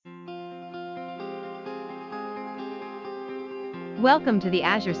Welcome to the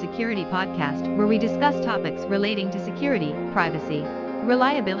Azure Security Podcast, where we discuss topics relating to security, privacy,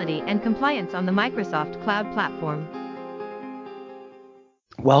 reliability, and compliance on the Microsoft Cloud Platform.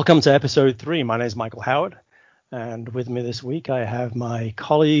 Welcome to episode 3. My name is Michael Howard, and with me this week I have my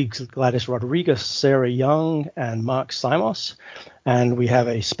colleagues Gladys Rodriguez, Sarah Young, and Mark Simos, and we have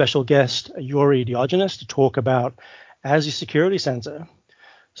a special guest, Yuri Diogenes, to talk about Azure Security Center.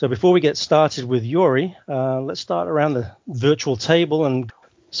 So before we get started with Yuri, let's start around the virtual table. And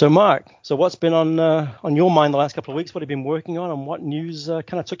so Mark, what's been on your mind the last couple of weeks? What have you been working on, and what news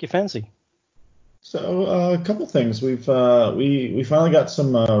kind of took your fancy? So a couple things. We finally got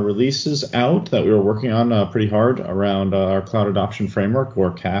some releases out that we were working on pretty hard around our Cloud Adoption Framework,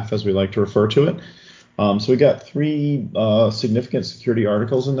 or CAF as we like to refer to it. So we got 3 significant security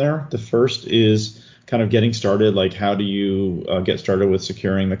articles in there. The first is kind of getting started, like how do you get started with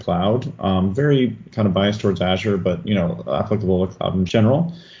securing the cloud? Very kind of biased towards Azure, but applicable to cloud in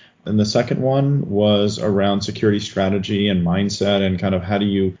general. And the second one was around security strategy and mindset, and kind of how do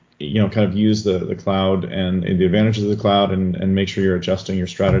you kind of use the cloud and the advantages of the cloud, and make sure you're adjusting your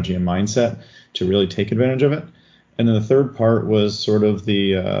strategy and mindset to really take advantage of it. And then the third part was sort of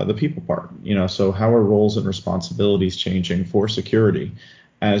the people part. So how are roles and responsibilities changing for security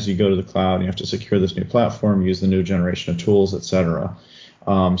as you go to the cloud and you have to secure this new platform, use the new generation of tools, etc.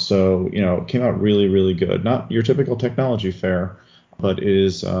 So it came out really, really good. Not your typical technology fair, but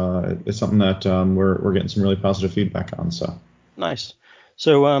it's something that we're getting some really positive feedback on. So nice.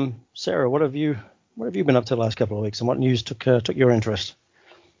 So Sarah, what have you been up to the last couple of weeks, and what news took your interest?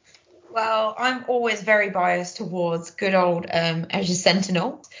 Well, I'm always very biased towards good old Azure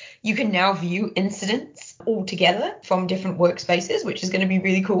Sentinel. You can now view incidents all together from different workspaces, which is going to be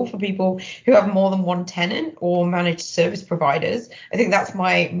really cool for people who have more than one tenant or managed service providers. I think that's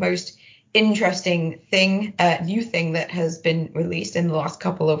my most interesting thing, new thing that has been released in the last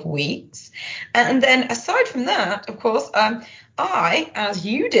couple of weeks. And then aside from that, of course, I, as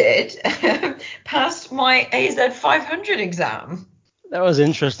you did, passed my AZ-500 exam. That was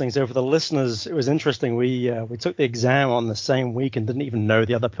interesting. So for the listeners, it was interesting. We took the exam on the same week and didn't even know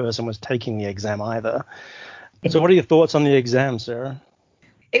the other person was taking the exam either. So what are your thoughts on the exam, Sarah?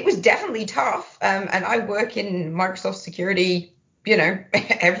 It was definitely tough. And I work in Microsoft security,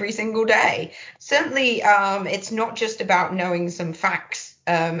 every single day. Certainly, it's not just about knowing some facts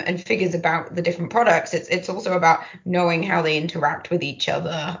and figures about the different products. It's also about knowing how they interact with each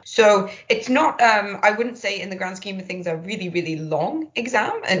other. So it's not, I wouldn't say in the grand scheme of things, a really, really long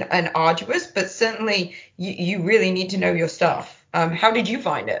exam and arduous, but certainly you really need to know your stuff. How did you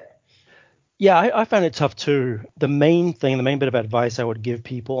find it? Yeah, I found it tough too. The main bit of advice I would give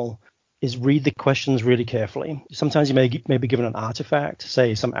people is read the questions really carefully. Sometimes you may be given an artifact,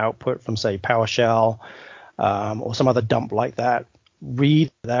 say some output from, say, PowerShell or some other dump like that.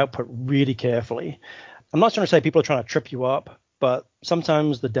 Read the output really carefully. I'm not trying to say people are trying to trip you up, but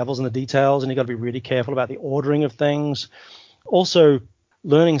sometimes the devil's in the details, and you've got to be really careful about the ordering of things. Also,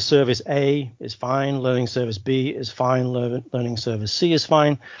 learning service A is fine. Learning service B is fine. Learning service C is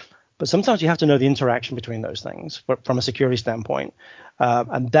fine. But sometimes you have to know the interaction between those things from a security standpoint.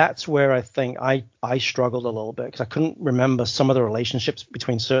 And that's where I think I struggled a little bit, because I couldn't remember some of the relationships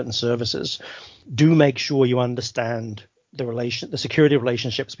between certain services. Do make sure you understand the security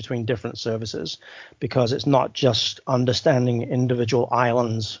relationships between different services, because it's not just understanding individual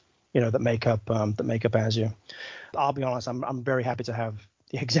islands, that make up Azure. I'll be honest, I'm very happy to have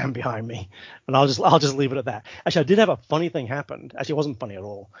the exam behind me, and I'll just leave it at that. Actually, I did have a funny thing happen. Actually, it wasn't funny at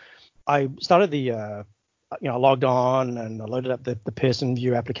all. I started I logged on and I loaded up the Pearson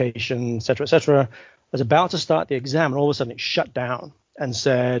View application, et cetera. I was about to start the exam, and all of a sudden it shut down and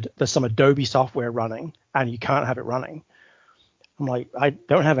said there's some Adobe software running and you can't have it running. I'm like, I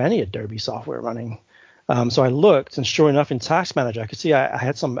don't have any Adobe software running. So I looked, and sure enough, in Task Manager, I could see I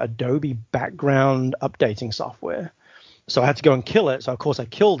had some Adobe background updating software. So I had to go and kill it. So of course I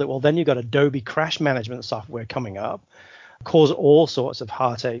killed it. Well, then you got Adobe crash management software coming up. Caused all sorts of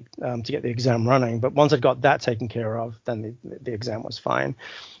heartache to get the exam running. But once I got that taken care of, then the exam was fine.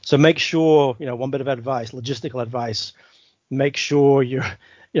 So make sure, one bit of advice, logistical advice, make sure you're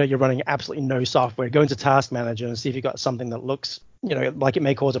running absolutely no software. Go into Task Manager and see if you've got something that looks, like it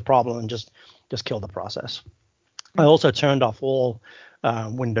may cause a problem, and just kill the process. I also turned off all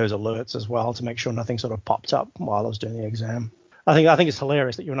Windows alerts as well to make sure nothing sort of popped up while I was doing the exam. I think it's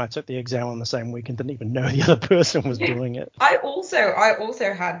hilarious that you and I took the exam on the same week and didn't even know the other person was doing it. I also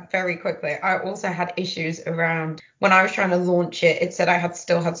had issues around when I was trying to launch it. It said I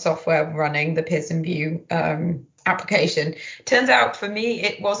still had software running, the Pearson View application. Turns out for me,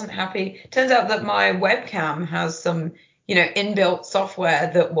 it wasn't happy. Turns out that my webcam has some inbuilt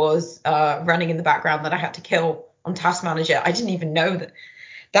software that was running in the background that I had to kill on Task Manager. I didn't even know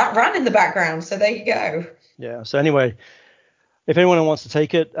that ran in the background. So there you go. Yeah. So anyway, if anyone wants to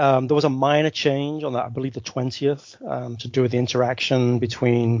take it, there was a minor change on that, I believe the 20th, to do with the interaction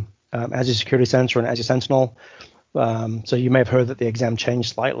between Azure Security Center and Azure Sentinel. So you may have heard that the exam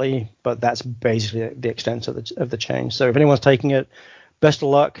changed slightly, but that's basically the extent of the change. So if anyone's taking it, best of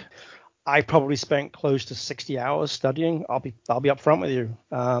luck. I probably spent close to 60 hours studying. I'll be upfront with you,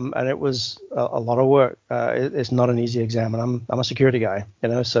 and it was a lot of work. It's not an easy exam, and I'm a security guy,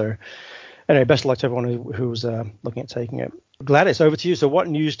 So anyway, best of luck to everyone who's looking at taking it. Gladys, over to you. So what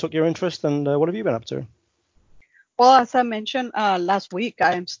news took your interest, and what have you been up to? Well, as I mentioned last week,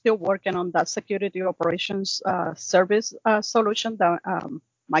 I am still working on that security operations service solution that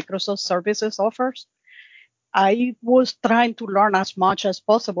Microsoft Services offers. I was trying to learn as much as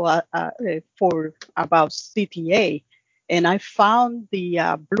possible for about CTA, and I found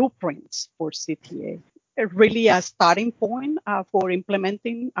the blueprints for CTA really a starting point for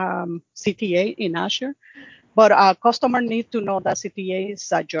implementing CTA in Azure. But customers need to know that CTA is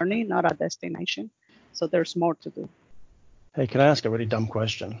a journey, not a destination. So there's more to do. Hey, can I ask a really dumb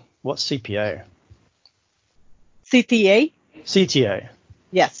question? What's CPA? CTA? CTA.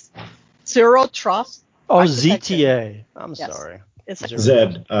 Yes. Zero Trust. Oh, ZTA. I'm sorry. It's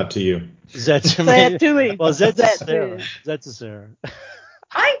Z to you. Z to me. Z to me. Well, Z to Sarah. Z to Sarah.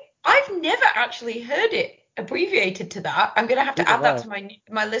 I've never actually heard it abbreviated to that. I'm going to have to add that to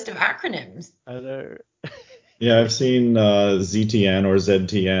my list of acronyms. I know. Yeah, I've seen ZTN or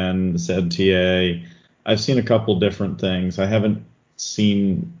ZTN, ZTA. I've seen a couple different things. I haven't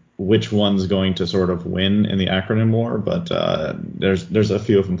seen which one's going to sort of win in the acronym war, but there's a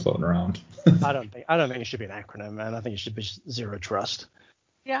few of them floating around. I don't think it should be an acronym, man. I think it should be Zero Trust.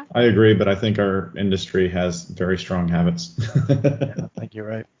 Yeah. I agree, but I think our industry has very strong habits. Yeah, I think you're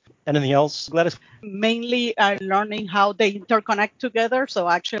right. Anything else, Gladys? Mainly learning how they interconnect together. So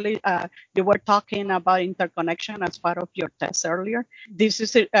actually, you were talking about interconnection as part of your test earlier. This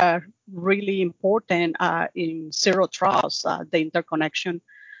is really important in Zero Trust, the interconnection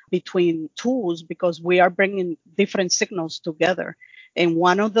between tools, because we are bringing different signals together. And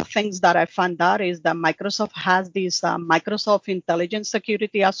one of the things that I found out is that Microsoft has this Microsoft Intelligent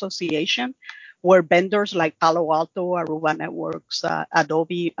Security Association, where vendors like Palo Alto, Aruba Networks,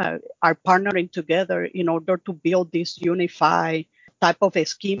 Adobe are partnering together in order to build this unified type of a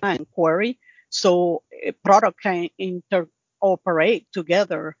schema and query, so a product can interoperate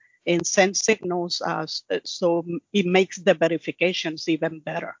together and send signals, so it makes the verifications even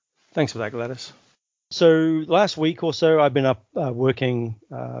better. Thanks for that, Gladys. So last week or so, I've been up working,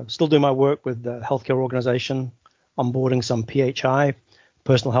 still doing my work with the healthcare organization, onboarding some PHI,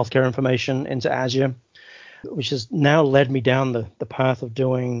 personal healthcare information, into Azure, which has now led me down the path of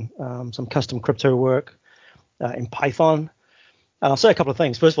doing some custom crypto work in Python. And I'll say a couple of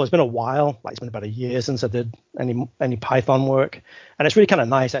things. First of all, it's been a while, like it's been about a year since I did any Python work. And it's really kind of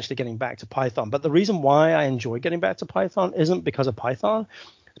nice actually getting back to Python. But the reason why I enjoy getting back to Python isn't because of Python,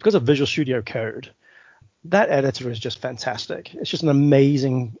 it's because of Visual Studio Code. That editor is just fantastic. It's just an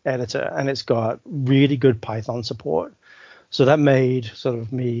amazing editor, and it's got really good Python support. So that made sort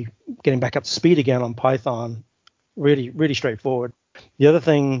of me getting back up to speed again on Python really, really straightforward. The other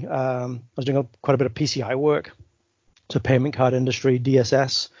thing, I was doing quite a bit of PCI work, so payment card industry,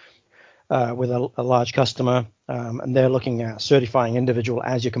 DSS, with a large customer, and they're looking at certifying individual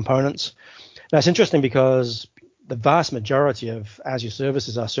Azure components. Now, it's interesting because the vast majority of Azure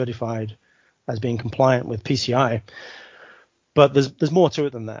services are certified as being compliant with PCI. But there's more to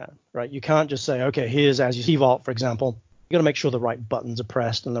it than that, right? You can't just say, okay, here's Azure Key Vault, for example. You got to make sure the right buttons are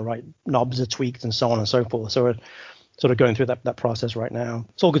pressed and the right knobs are tweaked and so on and so forth. So we're sort of going through that process right now.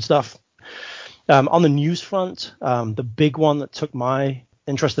 It's all good stuff. On the news front, the big one that took my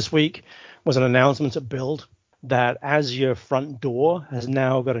interest this week was an announcement at Build that Azure Front Door has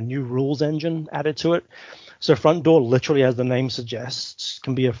now got a new rules engine added to it. So Front Door, literally as the name suggests,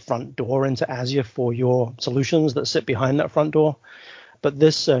 can be a front door into Azure for your solutions that sit behind that front door. But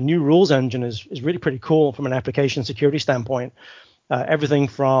this new rules engine is really pretty cool from an application security standpoint. Everything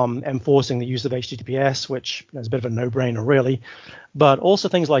from enforcing the use of HTTPS, which is a bit of a no-brainer really, but also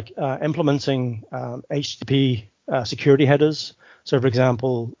things like implementing HTTP security headers. So, for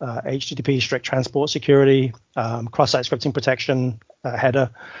example, HTTP strict transport security, cross-site scripting protection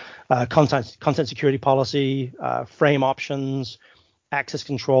header, content security policy, frame options, access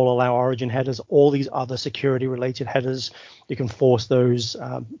control, allow origin headers, all these other security related headers. You can force those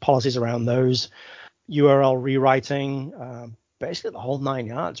policies around those. URL rewriting, basically the whole 9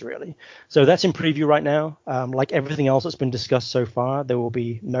 yards, really. So that's in preview right now. Like everything else that's been discussed so far, there will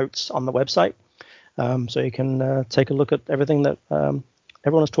be notes on the website. So you can take a look at everything that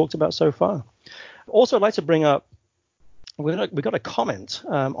everyone has talked about so far. Also, I'd like to bring up, we got a comment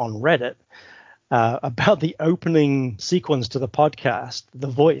on Reddit about the opening sequence to the podcast, the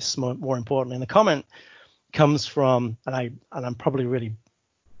voice, more importantly. And the comment comes from, and I'm probably really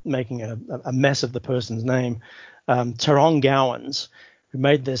making a mess of the person's name, Tarong Gowans, who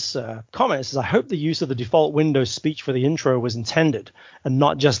made this comment. It says, I hope the use of the default Windows speech for the intro was intended and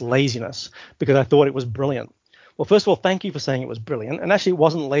not just laziness, because I thought it was brilliant. Well, first of all, thank you for saying it was brilliant. And actually, it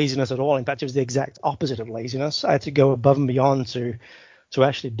wasn't laziness at all. In fact, it was the exact opposite of laziness. I had to go above and beyond to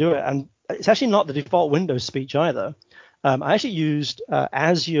actually do it. And it's actually not the default Windows speech either. I actually used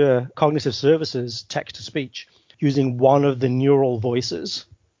Azure Cognitive Services text-to-speech using one of the neural voices.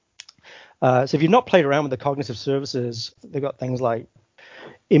 So if you've not played around with the cognitive services, they've got things like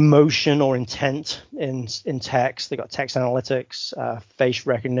emotion or intent in text. They've got text analytics,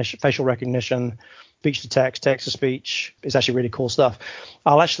 facial recognition, speech to text, text to speech. It's actually really cool stuff.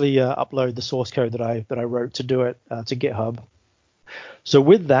 I'll actually upload the source code that I wrote to do it to GitHub. So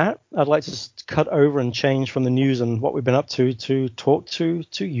with that, I'd like to just cut over and change from the news and what we've been up to talk to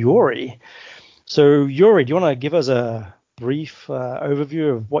Yuri. So Yuri, do you want to give us a brief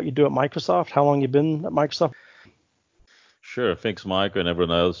overview of what you do at Microsoft, how long you've been at Microsoft? Sure. Thanks, Mike, and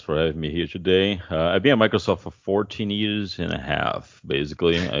everyone else for having me here today. I've been at Microsoft for 14 years and a half,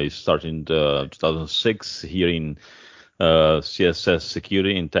 basically. I started in 2006 here in CSS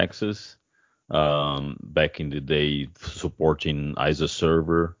Security in Texas. Back in the day, supporting Azure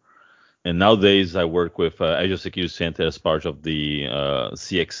Server. And nowadays, I work with Azure Security Center as part of the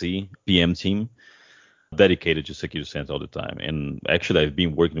CXE PM team, dedicated to Security Center all the time. And actually, I've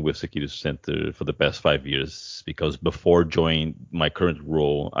been working with Security Center for the past 5 years, because before joining my current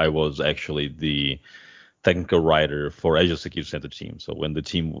role, I was actually the technical writer for Azure Security Center team. So when the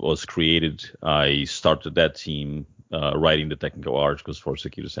team was created, I started that team writing the technical articles for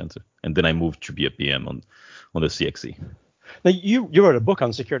Security Center. And then I moved to be a PM on the CXE. Now, you wrote a book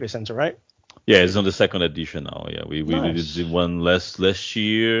on Security Center, right? Yeah, it's on the second edition now. Yeah, we Nice. did one last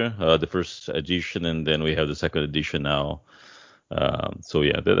year, the first edition, and then we have the second edition now. So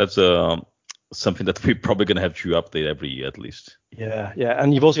yeah, that's something that we're probably gonna have to update every year at least. Yeah.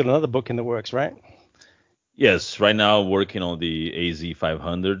 And you've also got another book in the works, right? Yes, right now working on the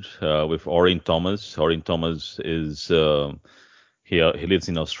AZ-500 with Orin Thomas. Orin Thomas is he lives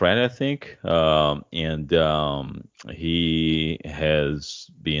in Australia, I think, and he has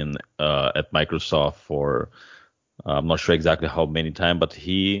been at Microsoft for I'm not sure exactly how many times, but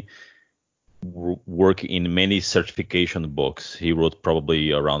he worked in many certification books. He wrote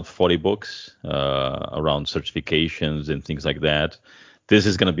probably around 40 books around certifications and things like that. This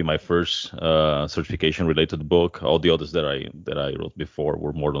is going to be my first certification related book. All the others that I wrote before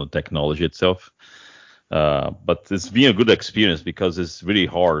were more on the technology itself. But it's been a good experience because it's really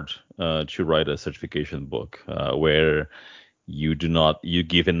hard to write a certification book where you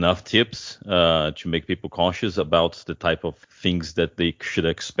give enough tips to make people conscious about the type of things that they should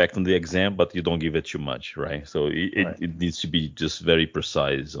expect on the exam, but you don't give it too much, right? So it needs to be just very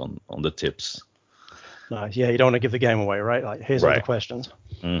precise on the tips. Nice. Yeah, you don't want to give the game away, right? Like, here's all the questions.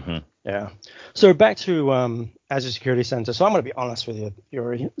 Mm-hmm. Yeah. So back to Azure Security Center. So I'm going to be honest with you,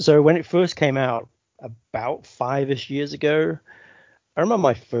 Yuri. So when it first came out about 5-ish years ago, I remember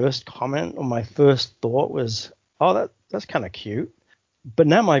my first comment or my first thought was, oh, that's kind of cute. But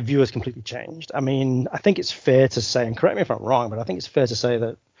now my view has completely changed. I mean, I think it's fair to say, and correct me if I'm wrong, but I think it's fair to say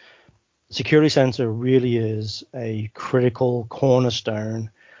that Security Center really is a critical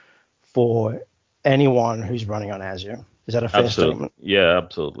cornerstone for anyone who's running on Azure. Is that a fair statement? Yeah,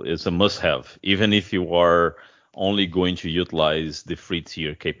 absolutely. It's a must-have. Even if you are only going to utilize the free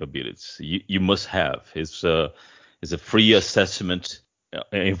tier capabilities, you must have. It's a free assessment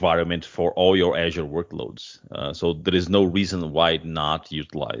environment for all your Azure workloads. So there is no reason why not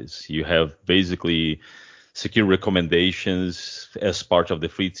utilize. You have basically secure recommendations as part of the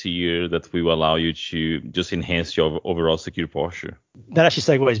free tier that will allow you to just enhance your overall secure posture. That actually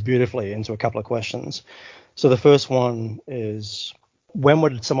segues beautifully into a couple of questions. So the first one is, when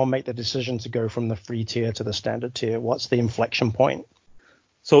would someone make the decision to go from the free tier to the standard tier? What's the inflection point?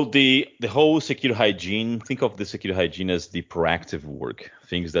 So the whole security hygiene, think of the security hygiene as the proactive work,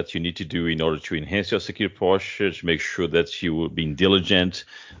 things that you need to do in order to enhance your secure posture, to make sure that you are being diligent,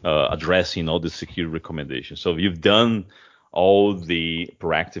 addressing all the security recommendations. So you've done all the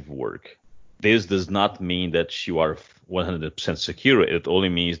proactive work. This does not mean that you are 100% secure. It only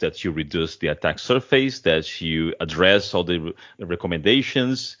means that you reduce the attack surface, that you address all the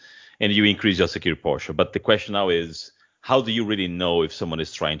recommendations, and you increase your security posture. But the question now is, how do you really know if someone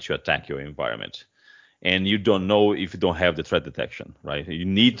is trying to attack your environment? And you don't know if you don't have the threat detection, right? You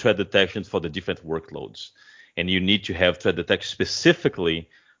need threat detection for the different workloads. And you need to have threat detection specifically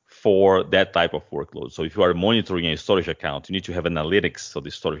for that type of workload. So if you are monitoring a storage account, you need to have analytics for the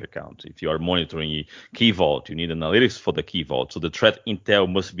storage account. If you are monitoring a key vault, you need analytics for the key vault. So the threat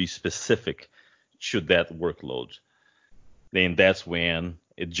intel must be specific to that workload. Then that's when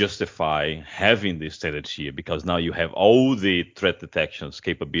it justify having this standard here, because now you have all the threat detections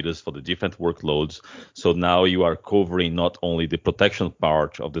capabilities for the different workloads. So now you are covering not only the protection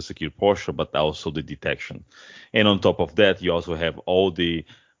part of the secure posture, but also the detection. And on top of that, you also have all the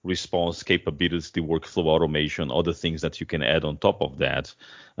response capabilities, the workflow automation, other things that you can add on top of that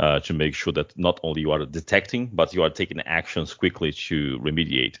to make sure that not only you are detecting, but you are taking actions quickly to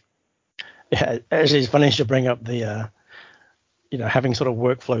remediate. Yeah, actually, it's funny you should bring up the having sort of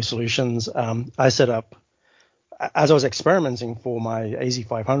workflow solutions. I set up, as I was experimenting for my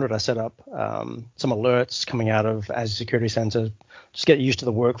AZ-500, I set up some alerts coming out of Azure Security Center, just get used to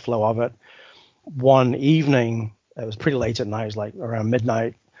the workflow of it. One evening, it was pretty late at night, it was like around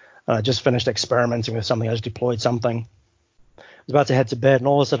midnight. I just finished experimenting with something. I just deployed something. I was about to head to bed, and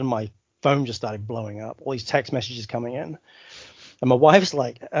all of a sudden my phone just started blowing up. All these text messages coming in. And my wife's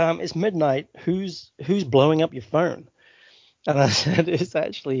like, it's midnight. Who's blowing up your phone? And I said, it's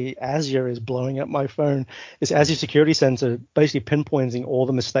actually Azure is blowing up my phone. It's Azure Security Center basically pinpointing all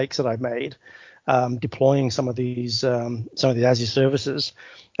the mistakes that I've made, deploying some of these Azure services.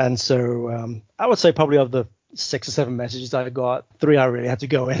 And so I would say probably of the 6 or 7 messages I got, 3 I really had to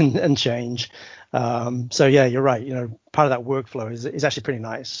go in and change. So yeah, you're right. Part of that workflow is actually pretty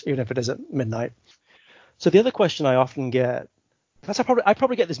nice, even if it is at midnight. So the other question I often get, I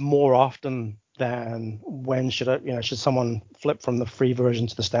probably get this more often than when should someone flip from the free version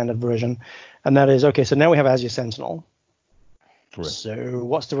to the standard version, and that is, okay, so now we have Azure Sentinel. Correct. So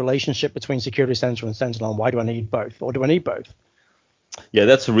what's the relationship between Security Center and Sentinel, and why do I need both, or do I need both? Yeah,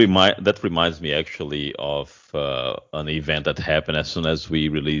 that reminds me actually of an event that happened as soon as we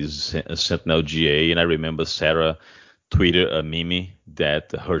released Sentinel GA, and I remember Sarah tweeted a meme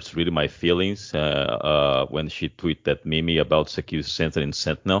that hurts really my feelings when she tweeted that meme about Security Center in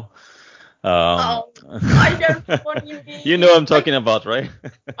Sentinel. I know what you mean. You know what I'm talking about, right?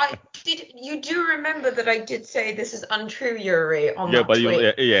 You do remember that I did say this is untrue, Yuri, on that tweet.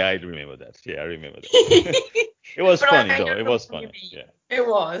 I remember that. Yeah, I remember that. It was funny, though. It was funny. Yeah. It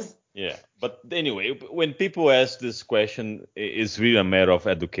was. Yeah. But anyway, when people ask this question, it's really a matter of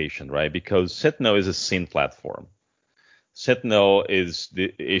education, right? Because Sentinel is a SIEM platform. Sentinel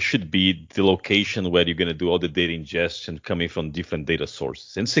it should be the location where you're going to do all the data ingestion coming from different data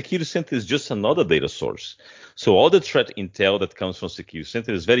sources. And Security Center is just another data source. So all the threat intel that comes from Security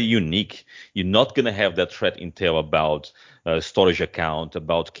Center is very unique. You're not going to have that threat intel about storage account,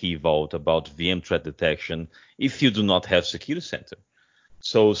 about key vault, about VM threat detection if you do not have Security Center.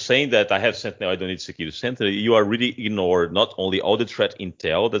 So saying that I have Sentinel, I don't need Security Center, you are really ignoring not only all the threat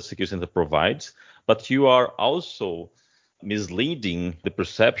intel that Security Center provides, but you are also misleading the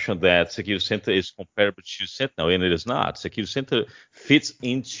perception that Security Center is comparable to Sentinel, and it is not. Security Center fits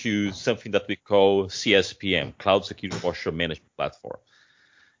into something that we call CSPM, Cloud Security Posture Management Platform.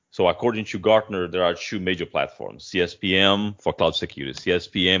 So according to Gartner, there are 2 major platforms, CSPM for cloud security,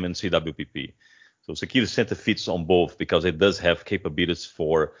 CSPM and CWPP. So Security Center fits on both because it does have capabilities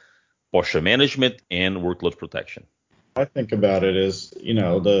for posture management and workload protection. I think about it as,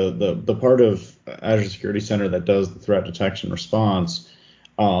 the part of Azure Security Center that does the threat detection response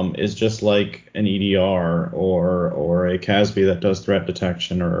is just like an EDR or a CASB that does threat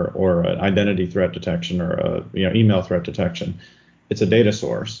detection or an identity threat detection or a email threat detection. It's a data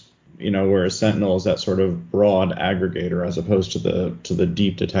source, whereas Sentinel is that sort of broad aggregator as opposed to the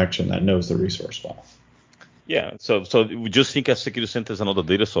deep detection that knows the resource well. Yeah, so we just think of Security Center as another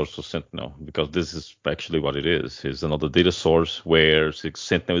data source for Sentinel, because this is actually what it is. It's another data source where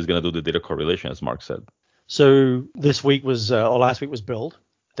Sentinel is going to do the data correlation, as Mark said. So this week last week was Build.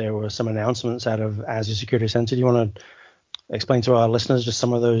 There were some announcements out of Azure Security Center. Do you want to explain to our listeners just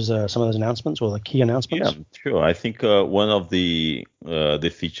some of those announcements, or the key announcements? Yeah, sure. I think one of the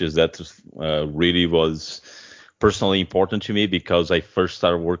features that really was personally important to me, because I first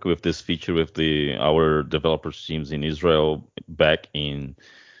started working with this feature with our developers teams in Israel back in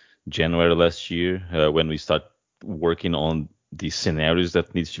January last year, when we start working on the scenarios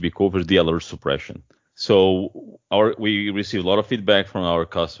that needs to be covered, the alert suppression. So we receive a lot of feedback from our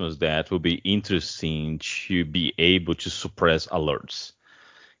customers that will be interesting to be able to suppress alerts.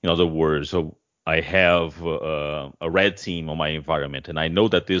 In other words, so I have a red team on my environment, and I know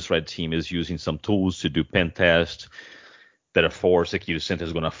that this red team is using some tools to do pen tests. Therefore, Security Center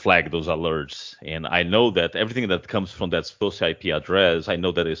is going to flag those alerts. And I know that everything that comes from that social IP address, I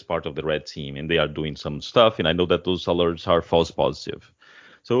know that is part of the red team, and they are doing some stuff, and I know that those alerts are false positive.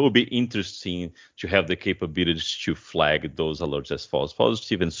 So it will be interesting to have the capabilities to flag those alerts as false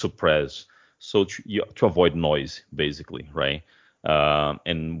positive and suppress, so to avoid noise, basically, right?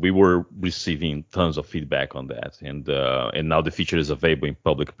 And we were receiving tons of feedback on that, and now the feature is available in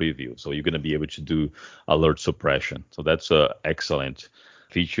public preview, so you're going to be able to do alert suppression. So that's an excellent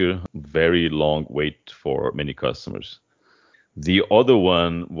feature. Very long wait for many customers. The other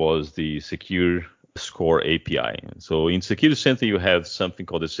one was the Secure Score API. So in Security Center, you have something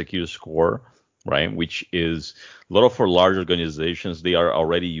called the Secure Score, right? Which is a lot of for large organizations, they are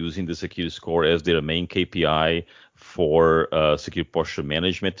already using the Security Score as their main KPI for secure posture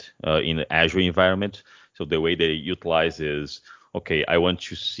management in the Azure environment. So the way they utilize is, okay, I want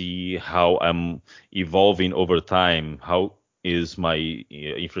to see how I'm evolving over time. How is my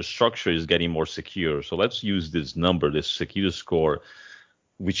infrastructure is getting more secure? So let's use this number, this Security Score,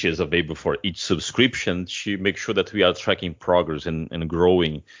 which is available for each subscription, to make sure that we are tracking progress and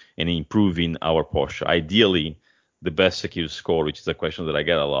growing and improving our posture. Ideally, the best security score, which is a question that I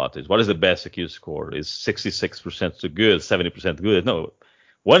get a lot, is what is the best security score? Is 66% too good, 70% good? No,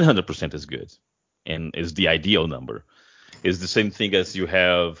 100% is good, and is the ideal number. It's the same thing as you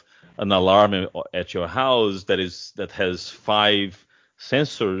have an alarm at your house that has 5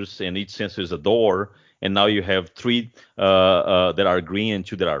 sensors, and each sensor is a door, and now you have 3 that are green and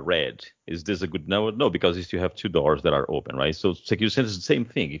 2 that are red. Is this a good number? No, because you still have 2 doors that are open, right? So Security Center is the same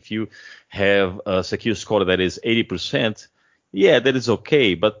thing. If you have a security score that is 80%, yeah, that is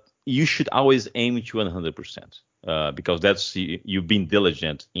okay, but you should always aim to 100%, because that's you've been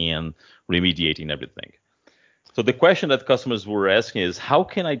diligent in remediating everything. So the question that customers were asking is, how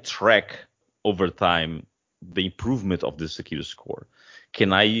can I track over time the improvement of the security score?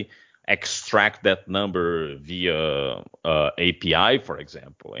 Can I extract that number via API, for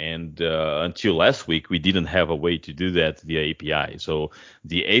example? And until last week, we didn't have a way to do that via API. So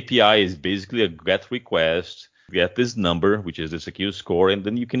the API is basically a GET request, get this number, which is the security score, and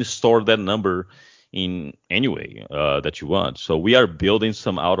then you can store that number in any way that you want. So we are building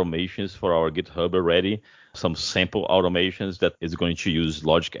some automations for our GitHub already, some sample automations that is going to use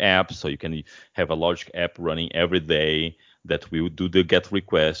logic apps. So you can have a logic app running every day that will do the GET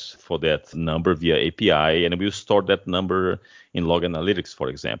request for that number via API, and we'll store that number in log analytics, for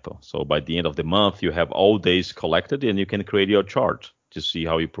example. So by the end of the month, you have all days collected, and you can create your chart to see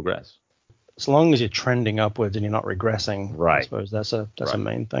how you progress. As long as you're trending upwards and you're not regressing, right? I suppose that's a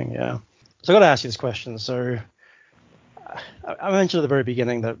main thing, yeah. So I got to ask you this question. So I mentioned at the very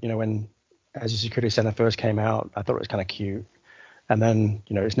beginning that, when Azure Security Center first came out, I thought it was kind of cute. And then,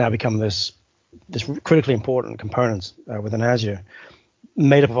 it's now become this critically important component within Azure,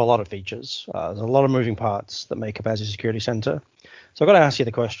 made up of a lot of features. There's a lot of moving parts that make up Azure Security Center. So I've got to ask you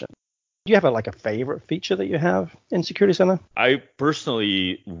the question. Do you have a favorite feature that you have in Security Center? I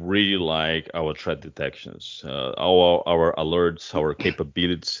personally really like our threat detections, our alerts, our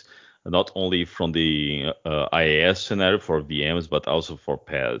capabilities, not only from the IaaS scenario for VMs, but also for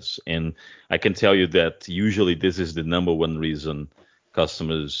PaaS. And I can tell you that usually this is the number one reason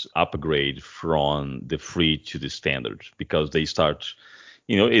customers upgrade from the free to the standard, because they start,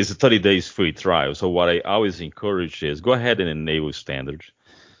 it's a 30 days free trial. So what I always encourage is go ahead and enable standard,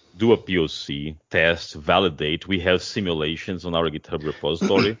 do a POC, test, validate. We have simulations on our GitHub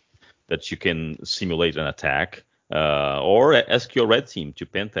repository that you can simulate an attack, or ask your red team to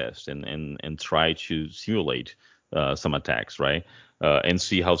pen test and try to simulate some attacks, right? And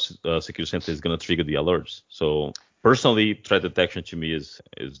see how Security Center is going to trigger the alerts. So personally, threat detection to me is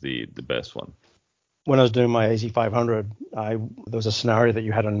the best one. When I was doing my AZ-500, there was a scenario that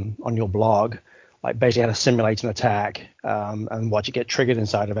you had on your blog, basically how to simulate an attack and watch it get triggered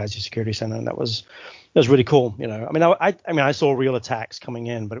inside of Azure Security Center, and that was really cool. I saw real attacks coming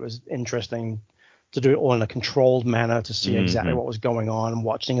in, but it was interesting to do it all in a controlled manner to see exactly what was going on and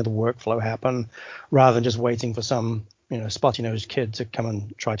watching the workflow happen, rather than just waiting for some spotty-nosed kid to come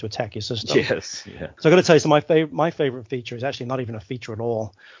and try to attack your system. Yes, yeah. So I got to tell you, so my favorite feature is actually not even a feature at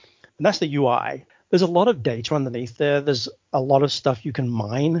all, and that's the UI. There's a lot of data underneath there. There's a lot of stuff you can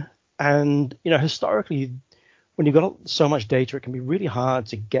mine, and historically, when you've got so much data, it can be really hard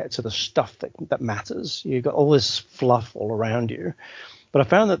to get to the stuff that matters. You've got all this fluff all around you. But I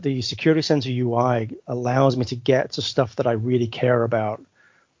found that the Security Center UI allows me to get to stuff that I really care about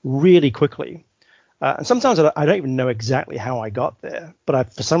really quickly. And sometimes I don't even know exactly how I got there,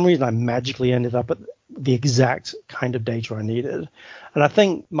 but for some reason I magically ended up at the exact kind of data I needed. And I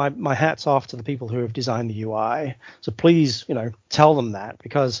think my hat's off to the people who have designed the UI. So please, tell them that,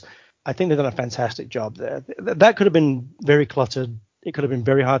 because I think they've done a fantastic job there. That could have been very cluttered. It could have been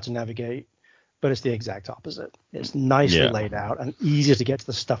very hard to navigate, but it's the exact opposite. It's nicely laid out and easier to get to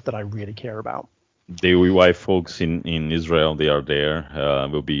the stuff that I really care about. The UI folks in Israel, they are there.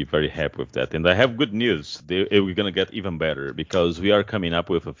 We'll be very happy with that. And I have good news. We're going to get even better, because we are coming up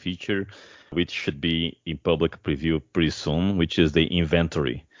with a feature which should be in public preview pretty soon, which is the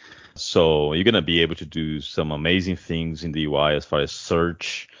inventory. So you're going to be able to do some amazing things in the UI as far as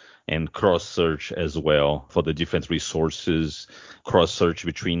search and cross-search as well for the different resources. Cross-search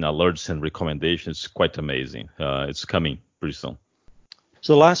between alerts and recommendations, quite amazing. It's coming pretty soon.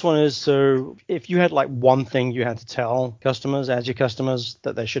 So the last one is, so if you had like one thing you had to tell customers, Azure customers,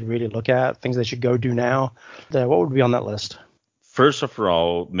 that they should really look at, things they should go do now, what would be on that list? First of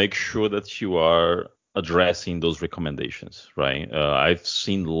all, make sure that you are addressing those recommendations, right? I've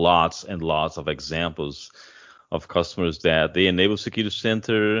seen lots and lots of examples of customers that they enable Security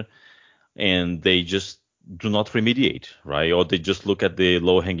Center and they just do not remediate, right? Or they just look at the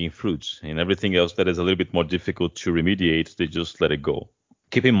low-hanging fruits, and everything else that is a little bit more difficult to remediate, they just let it go.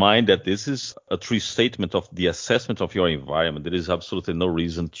 Keep in mind that this is a true statement of the assessment of your environment. There is absolutely no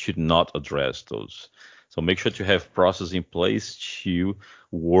reason to not address those. So make sure to have process in place to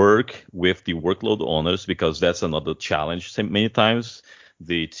work with the workload owners, because that's another challenge. Many times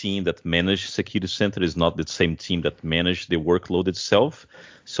the team that manages Security Center is not the same team that manages the workload itself.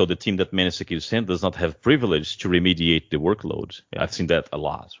 So the team that manages Security Center does not have privilege to remediate the workload. I've seen that a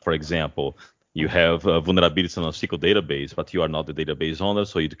lot. For example, you have vulnerabilities on a SQL database, but you are not the database owner,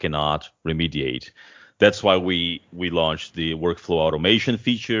 so you cannot remediate. That's why we launched the workflow automation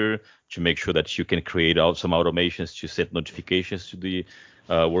feature to make sure that you can create out some automations to send notifications to the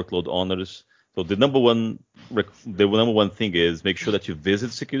workload owners. So the number one thing is make sure that you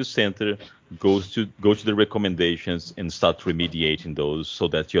visit Security Center, go to the recommendations, and start remediating those so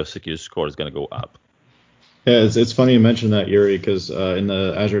that your security score is going to go up. Yeah, it's funny you mentioned that, Yuri, because in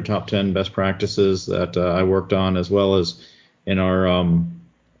the Azure Top 10 best practices that I worked on, as well as in our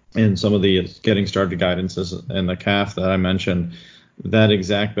in some of the getting started guidances and the CAF that I mentioned, that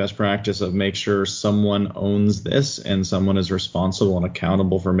exact best practice of make sure someone owns this and someone is responsible and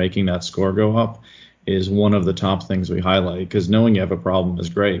accountable for making that score go up is one of the top things we highlight, because knowing you have a problem is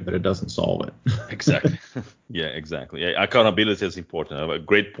great, but it doesn't solve it. Exactly. Yeah, exactly. Yeah, accountability is important. A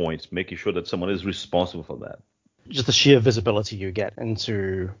great point. Making sure that someone is responsible for that. Just the sheer visibility you get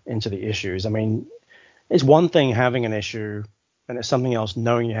into the issues. I mean, it's one thing having an issue, and it's something else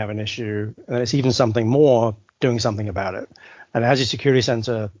knowing you have an issue, and it's even something more doing something about it. And Azure Security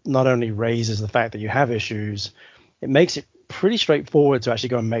Center not only raises the fact that you have issues, it makes it pretty straightforward to actually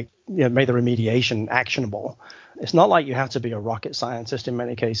go and make the remediation actionable. It's not like you have to be a rocket scientist in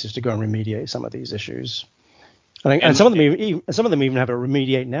many cases to go and remediate some of these issues. And some of them even have a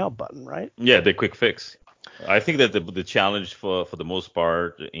remediate now button, right? Yeah, the quick fix. I think that the challenge for the most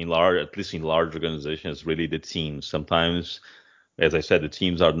part at least in large organizations, is really the teams. Sometimes, as I said, the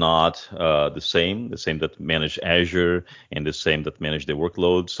teams are not the same that manage Azure and the same that manage the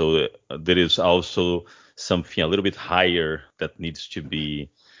workload. So there is also something a little bit higher that needs to be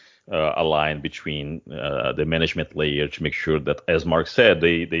aligned between the management layer to make sure that, as Mark said,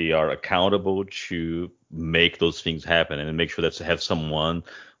 they are accountable to make those things happen, and make sure that they have someone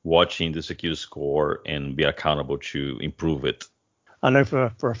watching the security score and be accountable to improve it. I know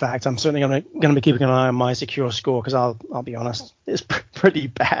for a fact I'm certainly going to be keeping an eye on my secure score, because I'll be honest, it's pretty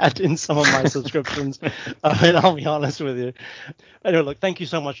bad in some of my subscriptions. And I'll be honest with you. Anyway, look, thank you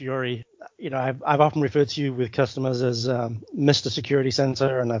so much, Yuri. I've often referred to you with customers as Mr. Security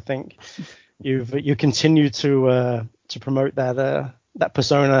Center, and I think you continue to promote that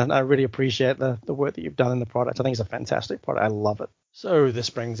persona. I really appreciate the work that you've done in the product. I think it's a fantastic product. I love it. So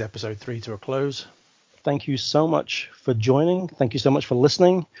this brings episode 3 to a close. Thank you so much for joining. Thank you so much for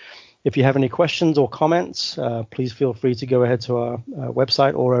listening. If you have any questions or comments, please feel free to go ahead to our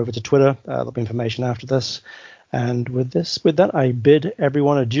website or over to Twitter. There'll be information after this. And with that, I bid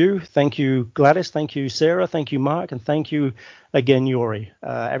everyone adieu. Thank you, Gladys. Thank you, Sarah. Thank you, Mark. And thank you again, Yuri.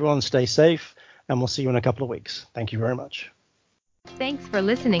 Everyone stay safe, and we'll see you in a couple of weeks. Thank you very much. Thanks for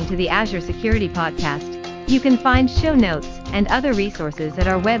listening to the Azure Security Podcast. You can find show notes and other resources at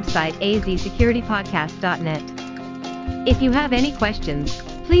our website, azsecuritypodcast.net. If you have any questions,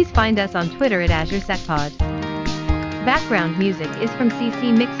 please find us on Twitter at AzureSecPod. Background music is from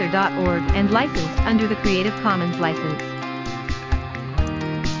ccmixer.org and licensed under the Creative Commons license.